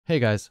Hey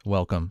guys,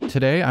 welcome.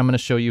 Today I'm going to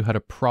show you how to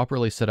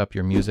properly set up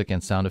your music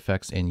and sound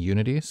effects in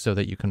Unity so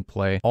that you can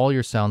play all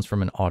your sounds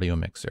from an audio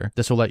mixer.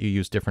 This will let you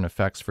use different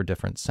effects for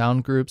different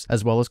sound groups,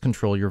 as well as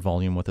control your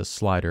volume with a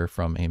slider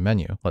from a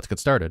menu. Let's get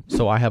started.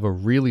 So I have a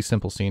really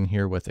simple scene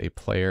here with a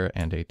player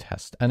and a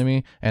test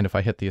enemy, and if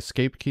I hit the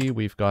escape key,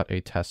 we've got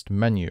a test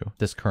menu.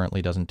 This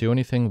currently doesn't do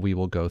anything. We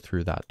will go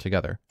through that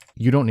together.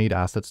 You don't need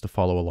assets to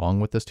follow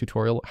along with this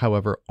tutorial.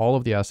 However, all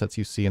of the assets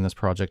you see in this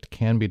project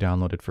can be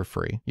downloaded for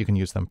free. You can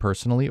use them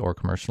personally or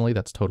commercially.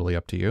 That's totally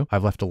up to you.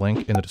 I've left a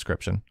link in the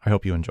description. I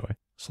hope you enjoy.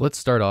 So let's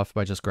start off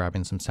by just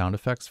grabbing some sound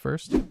effects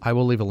first. I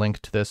will leave a link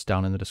to this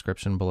down in the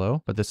description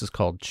below, but this is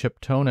called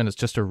ChipTone, and it's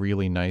just a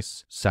really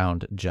nice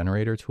sound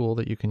generator tool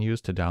that you can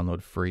use to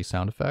download free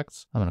sound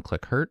effects. I'm going to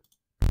click Hurt.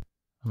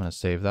 I'm going to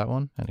save that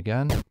one, and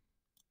again,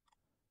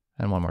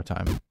 and one more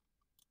time.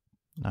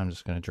 I'm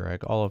just going to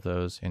drag all of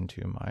those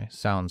into my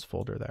sounds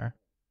folder there.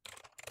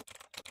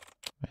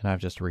 And I've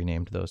just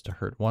renamed those to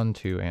Hurt 1,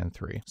 2, and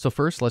 3. So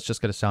first, let's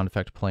just get a sound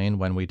effect playing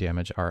when we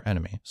damage our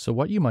enemy. So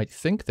what you might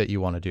think that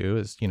you want to do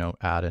is,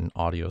 add an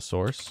audio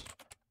source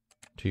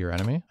to your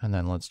enemy. And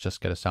then let's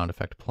just get a sound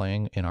effect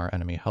playing in our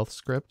enemy health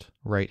script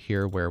right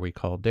here where we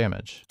call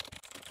damage.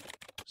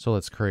 So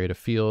let's create a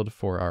field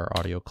for our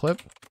audio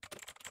clip.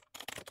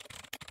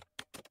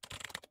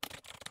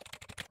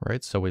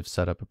 Right, so we've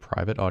set up a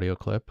private audio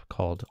clip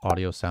called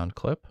audio sound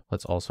clip.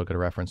 Let's also get a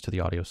reference to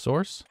the audio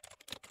source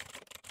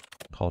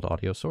called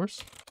audio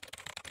source.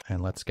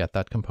 And let's get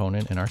that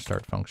component in our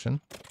start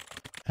function.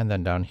 And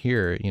then down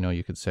here,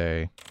 you could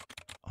say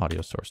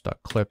audio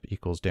source.clip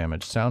equals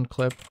damage sound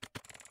clip.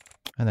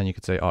 And then you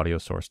could say audio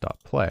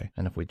source.play.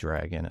 And if we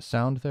drag in a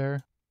sound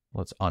there,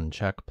 let's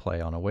uncheck play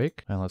on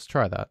awake and let's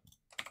try that.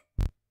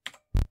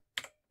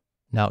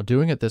 Now,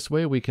 doing it this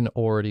way, we can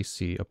already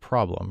see a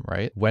problem,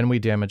 right? When we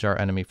damage our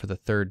enemy for the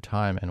third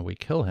time and we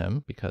kill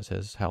him because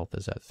his health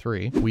is at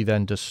 3, we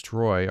then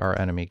destroy our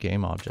enemy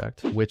game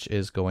object, which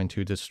is going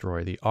to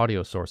destroy the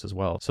audio source as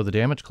well. So the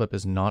damage clip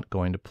is not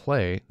going to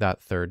play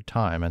that third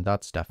time, and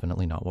that's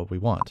definitely not what we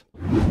want.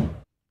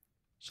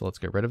 So let's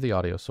get rid of the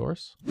audio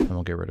source, and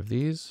we'll get rid of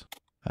these,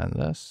 and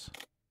this,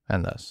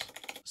 and this.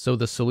 So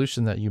the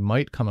solution that you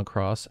might come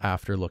across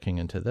after looking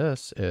into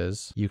this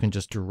is you can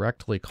just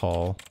directly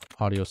call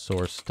audio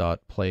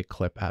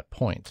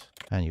source.PlayClipAtPoint,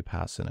 and you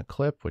pass in a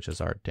clip, which is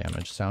our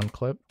damage sound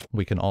clip.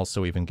 We can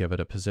also even give it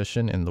a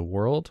position in the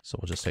world. So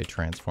we'll just say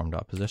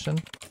transform.position,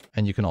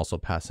 and you can also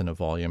pass in a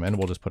volume, and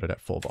we'll just put it at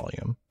full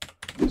volume.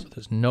 So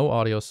there's no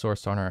audio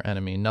source on our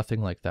enemy,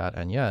 nothing like that.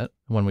 And yet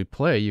when we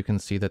play, you can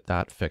see that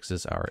that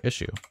fixes our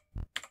issue.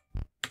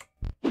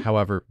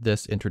 However,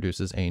 this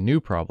introduces a new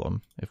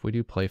problem. If we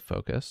do play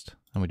focused,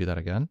 and we do that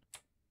again,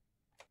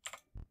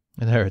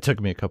 and there, it took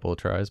me a couple of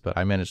tries, but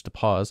I managed to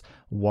pause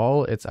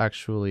while it's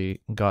actually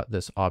got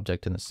this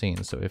object in the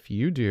scene. So if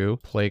you do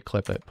play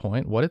clip at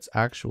point, what it's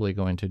actually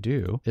going to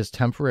do is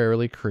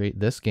temporarily create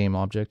this game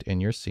object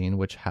in your scene,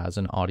 which has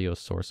an audio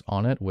source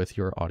on it with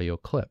your audio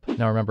clip.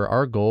 Now remember,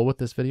 our goal with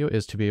this video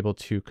is to be able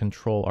to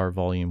control our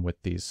volume with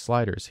these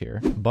sliders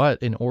here.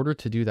 But in order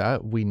to do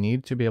that, we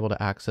need to be able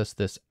to access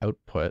this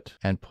output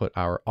and put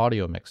our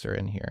audio mixer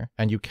in here.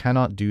 And you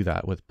cannot do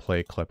that with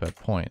play clip at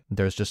point.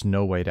 There's just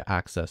no way to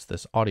access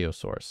this audio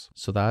source.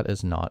 So that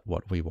is not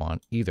what we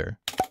want either.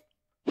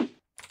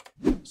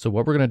 So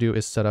what we're going to do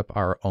is set up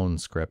our own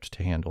script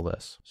to handle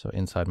this. So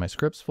inside my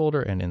scripts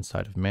folder and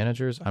inside of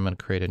managers, I'm going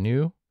to create a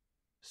new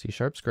C#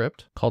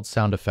 script called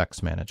sound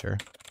effects manager.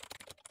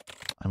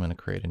 I'm going to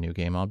create a new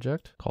game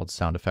object called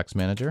sound effects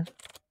manager.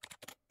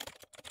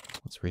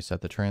 Let's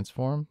reset the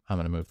transform. I'm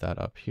going to move that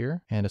up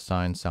here and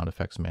assign sound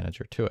effects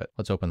manager to it.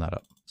 Let's open that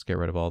up. Let's get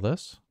rid of all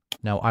this.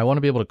 Now I want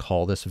to be able to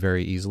call this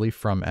very easily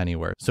from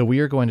anywhere. So we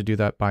are going to do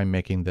that by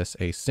making this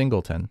a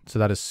singleton. So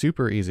that is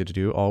super easy to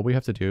do. All we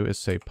have to do is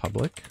say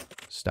public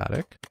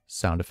static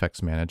sound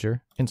effects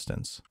manager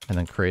instance, and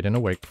then create an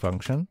awake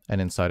function. And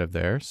inside of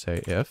there,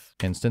 say if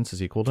instance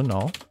is equal to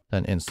null,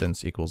 then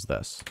instance equals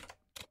this.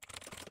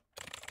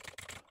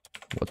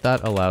 What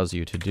that allows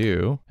you to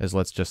do is,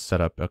 let's just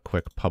set up a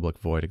quick public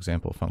void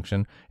example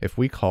function. If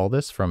we call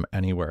this from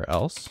anywhere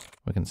else,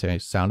 we can say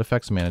sound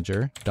effects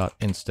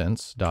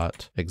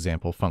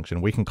manager.instance.example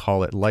function. We can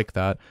call it like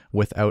that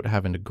without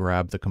having to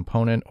grab the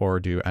component or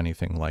do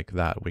anything like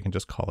that. We can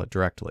just call it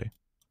directly.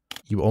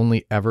 You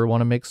only ever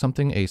want to make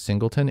something a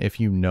singleton if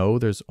you know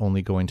there's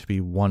only going to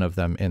be one of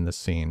them in the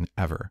scene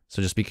ever.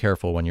 So just be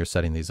careful when you're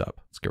setting these up.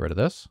 Let's get rid of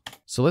this.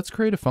 So let's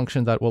create a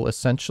function that will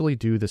essentially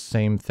do the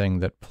same thing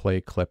that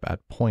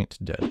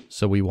PlayClipAtPoint did.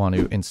 So we want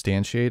to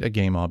instantiate a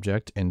game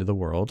object into the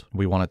world.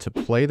 We want it to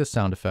play the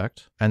sound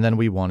effect, and then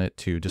we want it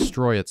to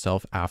destroy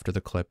itself after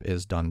the clip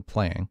is done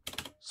playing.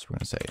 So we're going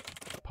to say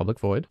public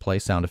void play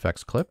sound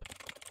effects clip.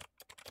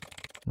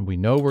 And we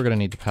know we're going to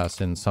need to pass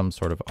in some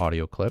sort of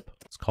audio clip.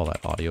 Let's call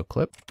that audio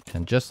clip.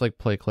 And just like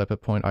play clip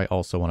at point, I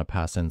also want to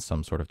pass in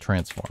some sort of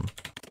transform.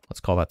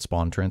 Let's call that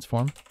spawn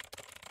transform.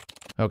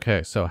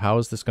 Okay, so how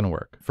is this going to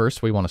work?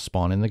 First, we want to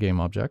spawn in the game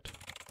object.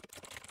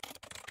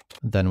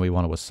 Then we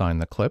want to assign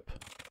the clip.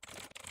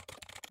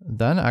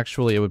 Then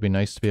actually it would be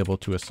nice to be able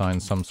to assign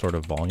some sort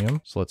of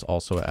volume. So let's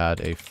also add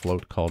a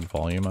float called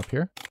volume up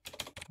here.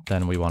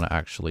 Then we want to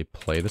actually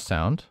play the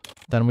sound.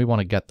 Then we want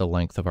to get the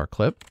length of our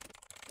clip.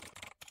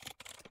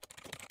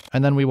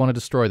 And then we want to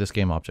destroy this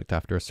game object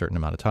after a certain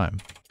amount of time.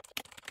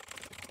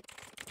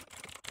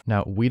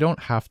 Now, we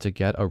don't have to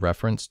get a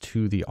reference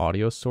to the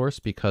audio source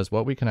because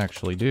what we can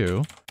actually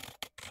do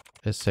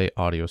is say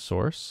audio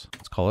source,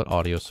 let's call it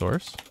audio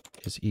source,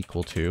 is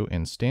equal to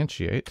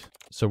instantiate.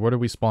 So what are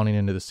we spawning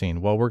into the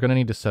scene? Well, we're going to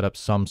need to set up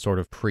some sort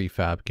of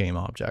prefab game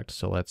object.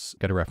 So let's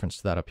get a reference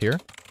to that up here.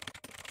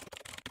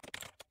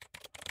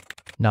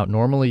 Now,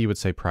 normally you would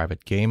say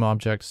private game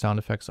object, sound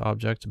effects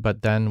object,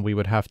 but then we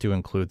would have to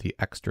include the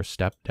extra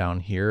step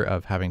down here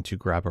of having to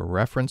grab a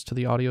reference to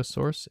the audio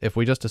source. If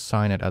we just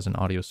assign it as an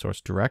audio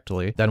source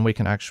directly, then we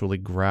can actually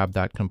grab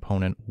that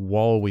component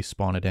while we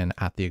spawn it in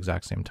at the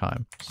exact same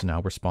time. So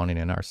now we're spawning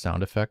in our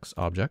sound effects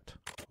object.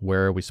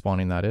 Where are we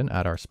spawning that in?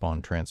 At our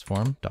spawn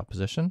transform dot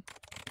position.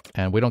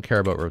 And we don't care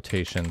about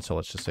rotation, so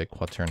let's just say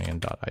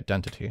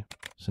quaternion.identity.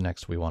 So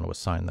next we want to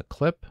assign the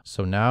clip.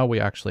 So now we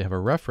actually have a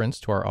reference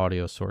to our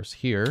audio source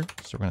here.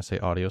 So we're going to say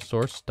audio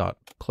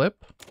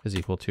source.clip is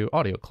equal to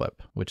audio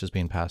clip, which is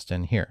being passed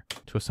in here.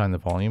 To assign the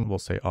volume, we'll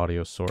say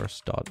audio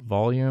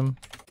source.volume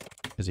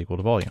is equal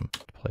to volume.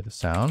 To play the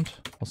sound,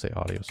 we'll say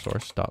audio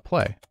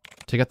source.play.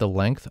 To get the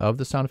length of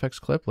the sound effects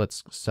clip,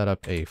 let's set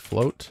up a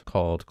float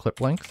called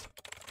clip length.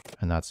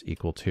 And that's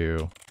equal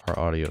to our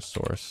audio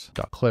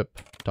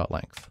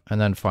source.clip.length.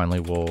 And then finally,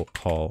 we'll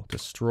call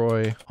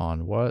destroy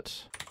on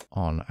what?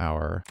 On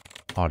our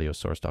audio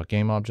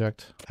source.game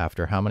object.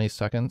 After how many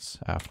seconds?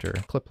 After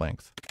clip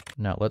length.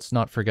 Now, let's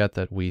not forget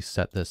that we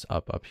set this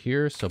up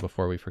here. So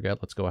before we forget,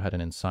 let's go ahead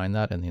and assign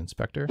that in the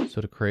inspector. So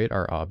to create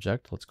our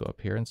object, let's go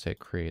up here and say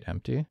create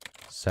empty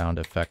sound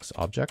effects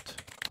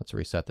object. Let's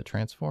reset the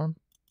transform.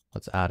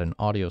 Let's add an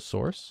audio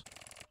source.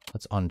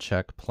 Let's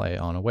uncheck play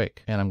on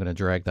awake. And I'm going to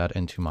drag that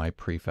into my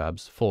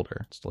prefabs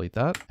folder. Let's delete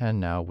that.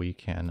 And now we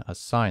can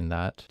assign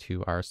that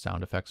to our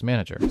sound effects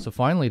manager. So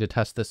finally, to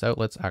test this out,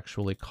 let's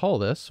actually call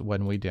this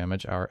when we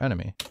damage our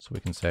enemy. So we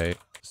can say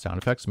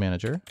sound effects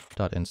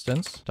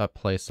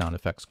manager.instance.play sound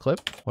effects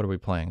clip. What are we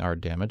playing? Our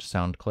damage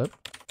sound clip.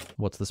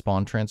 What's the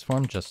spawn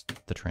transform?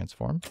 Just the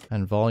transform.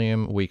 And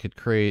volume, we could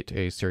create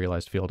a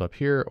serialized field up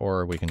here,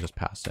 or we can just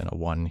pass in a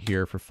 1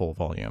 here for full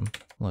volume.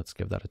 Let's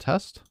give that a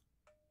test.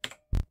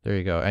 There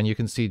you go. And you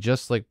can see,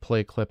 just like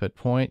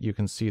PlayClipAtPoint, you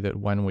can see that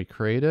when we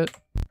create it,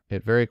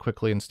 it very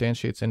quickly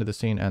instantiates into the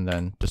scene and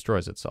then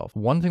destroys itself.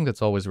 One thing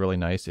that's always really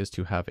nice is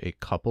to have a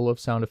couple of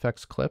sound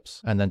effects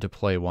clips and then to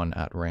play one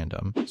at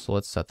random. So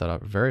let's set that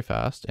up very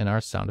fast. In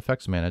our sound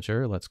effects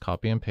manager, let's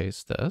copy and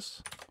paste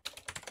this.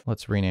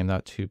 Let's rename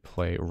that to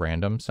play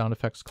random sound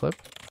effects clip.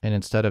 And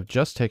instead of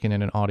just taking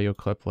in an audio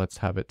clip, let's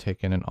have it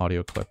take in an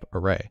audio clip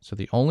array. So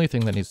the only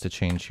thing that needs to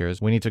change here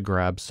is we need to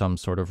grab some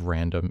sort of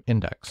random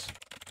index.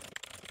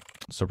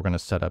 So we're going to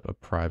set up a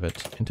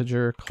private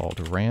integer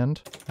called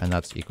rand, and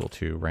that's equal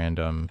to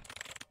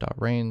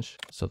random.range.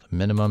 So the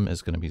minimum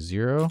is going to be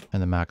 0,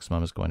 and the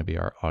maximum is going to be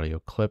our audio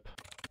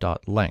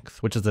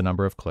clip.length, which is the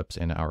number of clips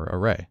in our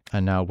array.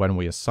 And now when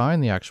we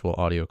assign the actual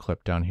audio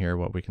clip down here,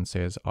 what we can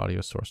say is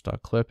audio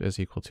source.clip is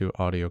equal to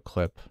audio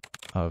clip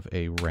of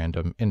a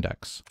random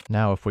index.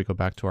 Now, if we go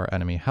back to our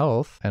enemy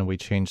health and we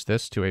change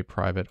this to a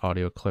private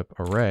audio clip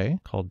array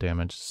called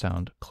damage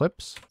sound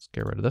clips, let's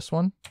get rid of this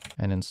one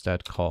and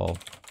instead call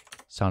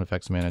sound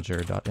effects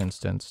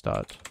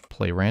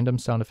manager.instance.play random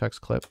sound effects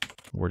clip.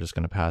 We're just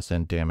going to pass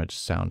in damage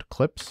sound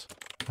clips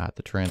at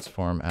the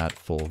transform at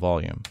full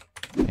volume.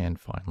 And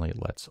finally,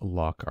 let's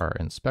lock our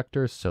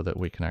inspectors so that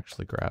we can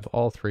actually grab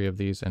all 3 of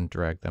these and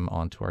drag them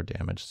onto our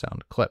damage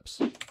sound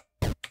clips.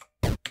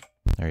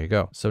 There you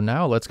go. So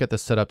now let's get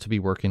this set up to be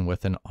working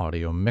with an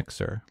audio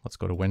mixer. Let's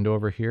go to window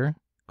over here,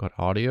 go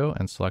to audio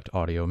and select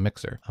audio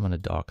mixer. I'm going to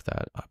dock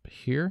that up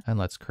here and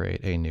let's create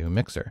a new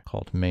mixer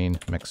called main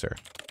mixer.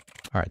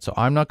 All right, so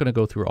I'm not going to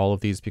go through all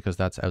of these because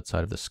that's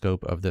outside of the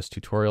scope of this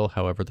tutorial.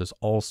 However, there's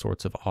all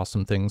sorts of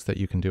awesome things that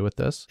you can do with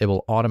this. It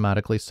will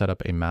automatically set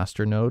up a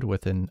master node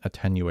with an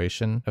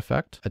attenuation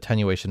effect.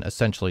 Attenuation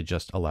essentially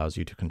just allows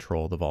you to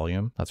control the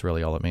volume. That's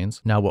really all it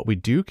means. Now, what we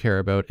do care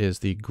about is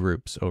the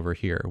groups over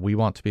here. We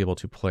want to be able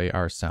to play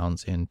our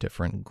sounds in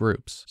different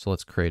groups. So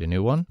let's create a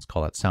new one. Let's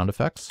call that sound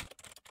effects.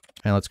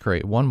 And let's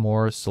create one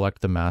more,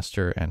 select the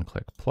master and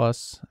click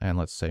plus, and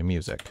let's say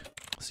music.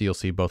 So you'll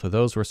see both of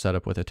those were set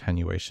up with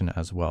attenuation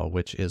as well,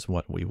 which is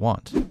what we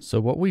want.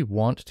 So what we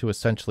want to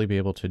essentially be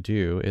able to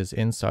do is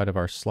inside of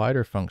our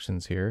slider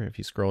functions here, if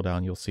you scroll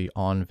down, you'll see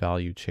on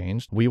value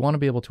changed. We want to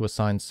be able to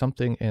assign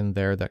something in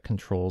there that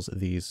controls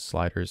these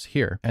sliders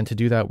here. And to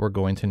do that, we're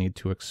going to need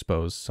to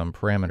expose some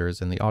parameters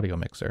in the audio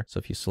mixer. So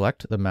if you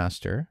select the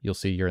master, you'll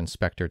see your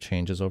inspector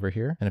changes over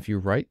here. And if you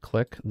right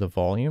click the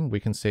volume, we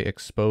can say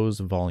expose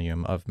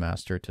volume of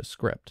master to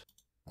script.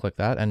 Click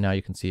that, and now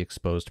you can see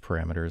exposed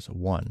parameters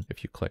 1.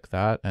 If you click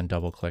that and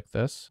double click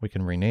this, we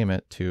can rename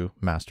it to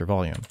master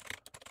volume.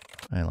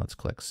 And let's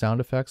click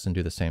sound effects and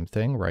do the same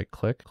thing. Right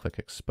click, click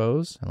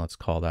expose, and let's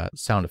call that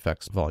sound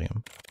effects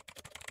volume.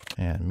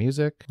 and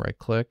music, right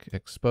click,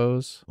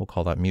 expose. We'll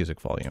call that music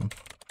volume.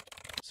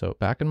 So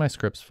back in my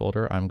scripts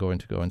folder, I'm going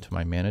to go into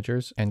my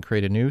managers and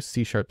create a new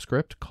C#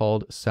 script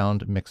called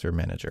Sound Mixer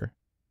Manager.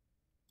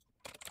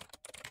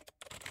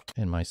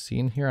 In my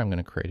scene here, I'm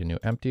going to create a new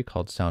empty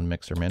called Sound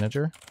Mixer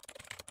Manager.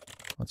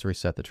 Let's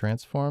reset the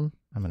transform.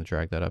 I'm going to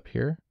drag that up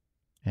here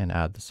and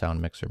add the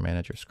Sound Mixer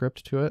Manager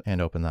script to it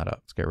and open that up.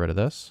 Let's get rid of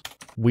this.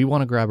 We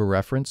want to grab a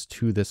reference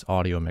to this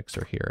audio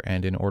mixer here.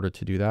 And in order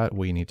to do that,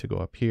 we need to go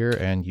up here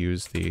and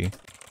use the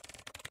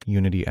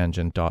Unity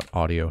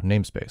Engine.audio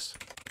namespace.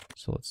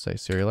 So let's say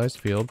serialized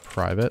field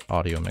private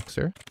audio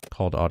mixer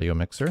called audio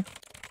mixer.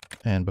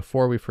 And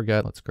before we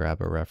forget, let's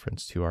grab a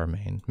reference to our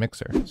main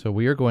mixer. So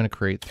we are going to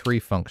create 3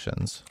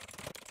 functions.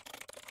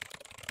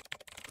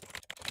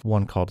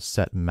 One called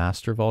set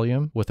master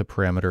volume with a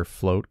parameter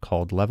float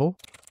called level.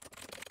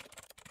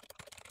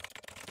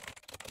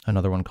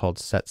 Another one called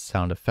set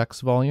sound effects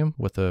volume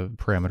with a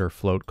parameter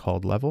float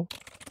called level.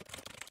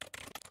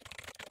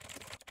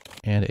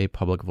 And a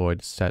public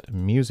void set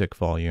music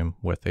volume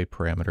with a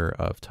parameter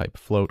of type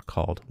float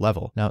called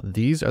level. Now,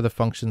 these are the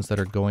functions that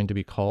are going to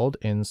be called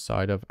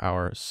inside of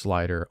our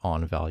slider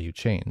on value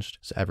changed.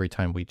 So every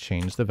time we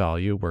change the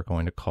value, we're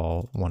going to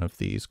call one of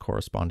these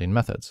corresponding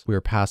methods.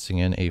 We're passing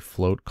in a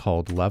float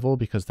called level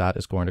because that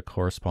is going to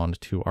correspond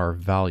to our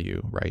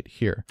value right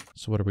here.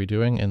 So what are we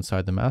doing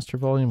inside the master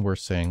volume? We're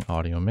saying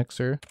audio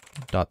mixer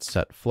dot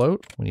set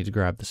float. We need to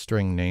grab the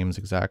string names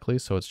exactly.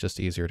 So it's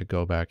just easier to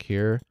go back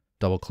here,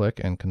 double click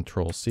and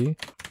Control C.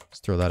 Let's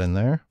throw that in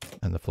there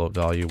and the float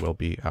value will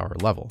be our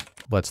level.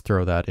 Let's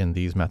throw that in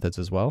these methods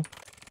as well.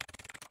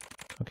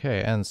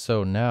 Okay, and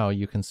so now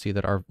you can see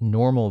that our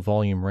normal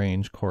volume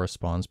range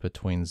corresponds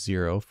between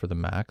 0 for the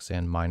max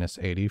and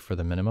 -80 for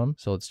the minimum.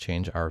 So let's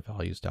change our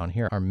values down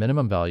here. Our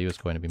minimum value is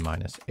going to be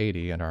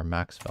 -80 and our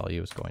max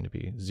value is going to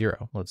be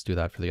 0. Let's do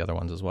that for the other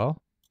ones as well.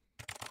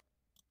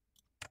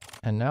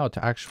 And now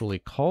to actually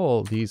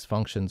call these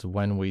functions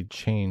when we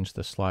change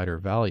the slider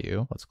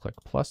value, let's click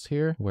plus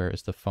here. Where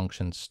is the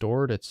function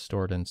stored? It's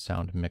stored in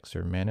Sound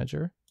Mixer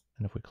Manager.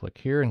 And if we click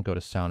here and go to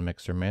Sound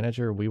Mixer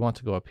Manager, we want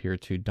to go up here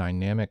to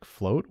dynamic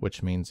float,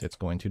 which means it's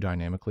going to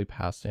dynamically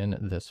pass in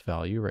this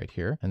value right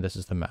here. And this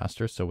is the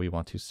master, so we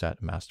want to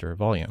set master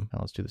volume. Now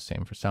let's do the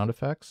same for sound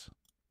effects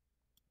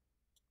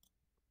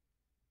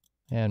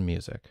and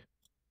music.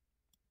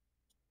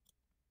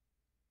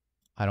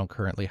 I don't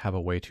currently have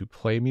a way to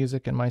play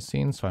music in my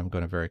scene, so I'm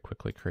going to very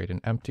quickly create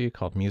an empty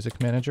called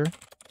Music Manager.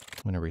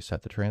 I'm going to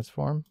reset the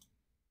transform.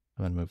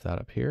 I'm going to move that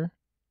up here.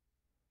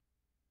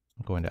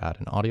 I'm going to add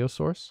an audio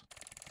source.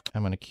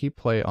 I'm going to keep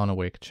play on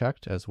awake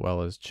checked as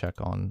well as check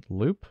on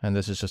loop. And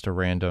this is just a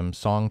random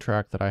song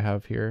track that I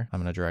have here.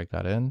 I'm going to drag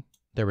that in.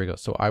 There we go.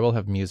 So I will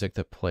have music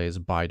that plays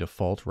by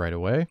default right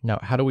away. Now,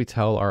 how do we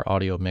tell our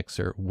audio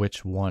mixer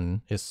which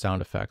one is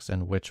sound effects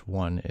and which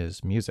one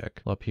is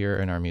music? Well, up here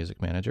in our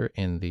music manager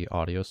in the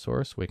audio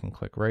source, we can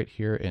click right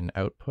here in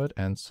output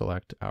and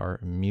select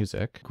our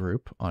music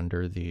group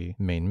under the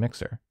main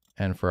mixer.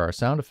 And for our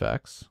sound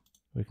effects,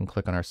 we can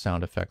click on our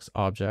sound effects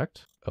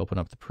object, open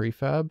up the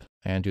prefab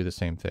and do the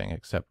same thing,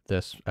 except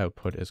this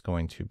output is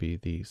going to be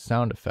the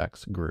sound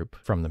effects group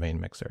from the main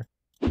mixer.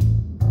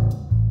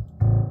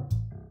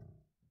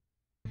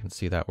 You can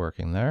see that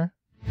working there.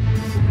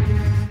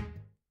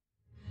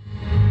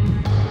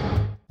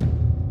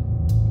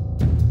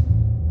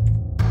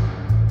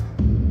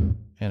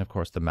 And of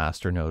course, the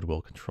master node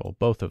will control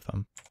both of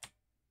them.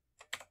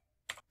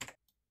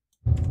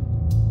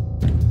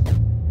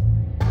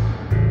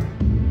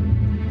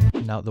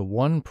 Now, the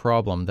one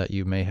problem that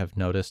you may have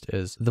noticed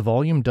is the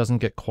volume doesn't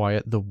get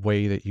quiet the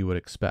way that you would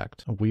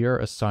expect. We are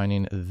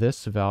assigning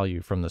this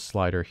value from the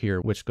slider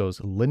here, which goes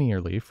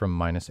linearly from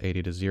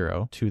 -80 to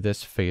 0 to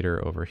this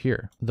fader over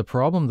here. The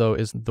problem though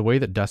is the way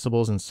that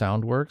decibels and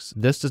sound works,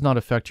 this does not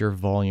affect your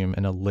volume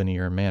in a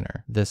linear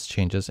manner. This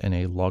changes in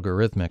a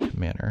logarithmic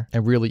manner.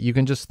 And really, you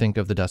can just think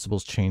of the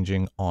decibels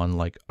changing on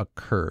like a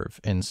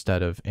curve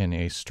instead of in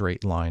a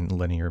straight line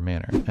linear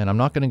manner. And I'm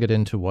not going to get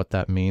into what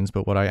that means,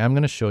 but what I am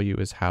going to show you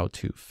is how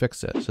to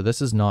fix it. So this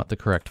is not the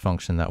correct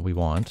function that we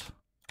want.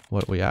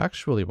 What we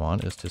actually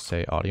want is to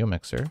say audio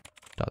mixer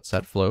dot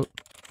set float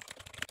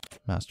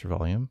master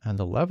volume, and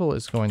the level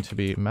is going to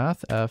be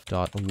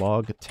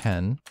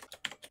mathf.log10,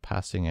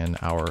 passing in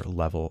our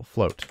level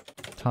float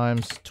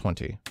times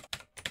 20.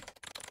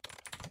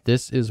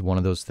 This is one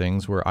of those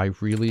things where I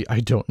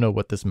don't know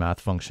what this math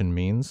function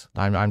means.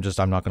 I'm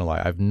not gonna lie,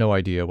 I have no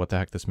idea what the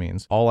heck this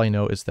means. All I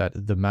know is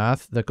that the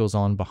math that goes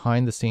on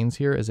behind the scenes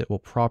here is it will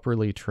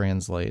properly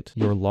translate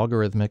your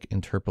logarithmic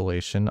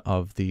interpolation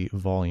of the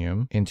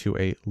volume into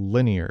a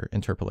linear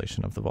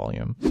interpolation of the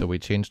volume. So we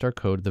changed our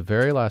code. The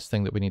very last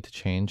thing that we need to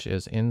change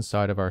is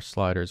inside of our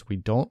sliders. We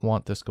don't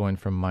want this going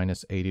from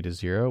 -80 to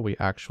 0. We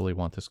actually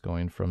want this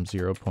going from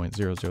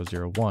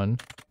 0.0001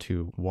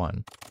 to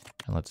 1.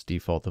 And let's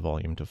default the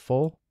volume to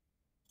full.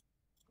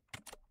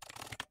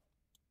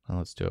 And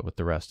let's do it with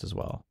the rest as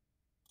well.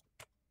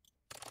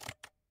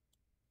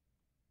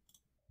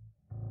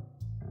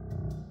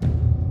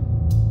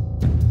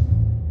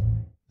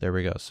 There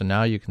we go. So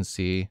now you can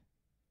see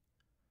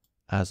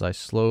As I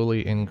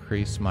slowly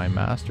increase my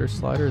master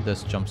slider,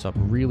 this jumps up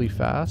really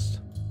fast,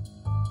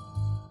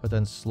 but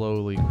then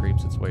slowly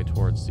creeps its way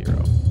towards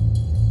 0.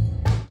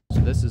 So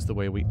this is the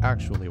way we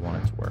actually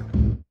want it to work.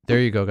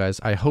 There you go, guys.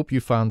 I hope you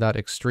found that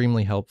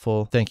extremely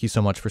helpful. Thank you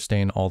so much for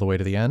staying all the way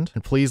to the end.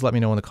 And please let me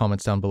know in the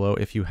comments down below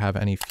if you have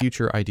any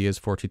future ideas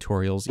for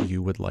tutorials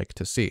you would like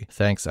to see.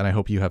 Thanks, and I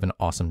hope you have an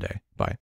awesome day. Bye.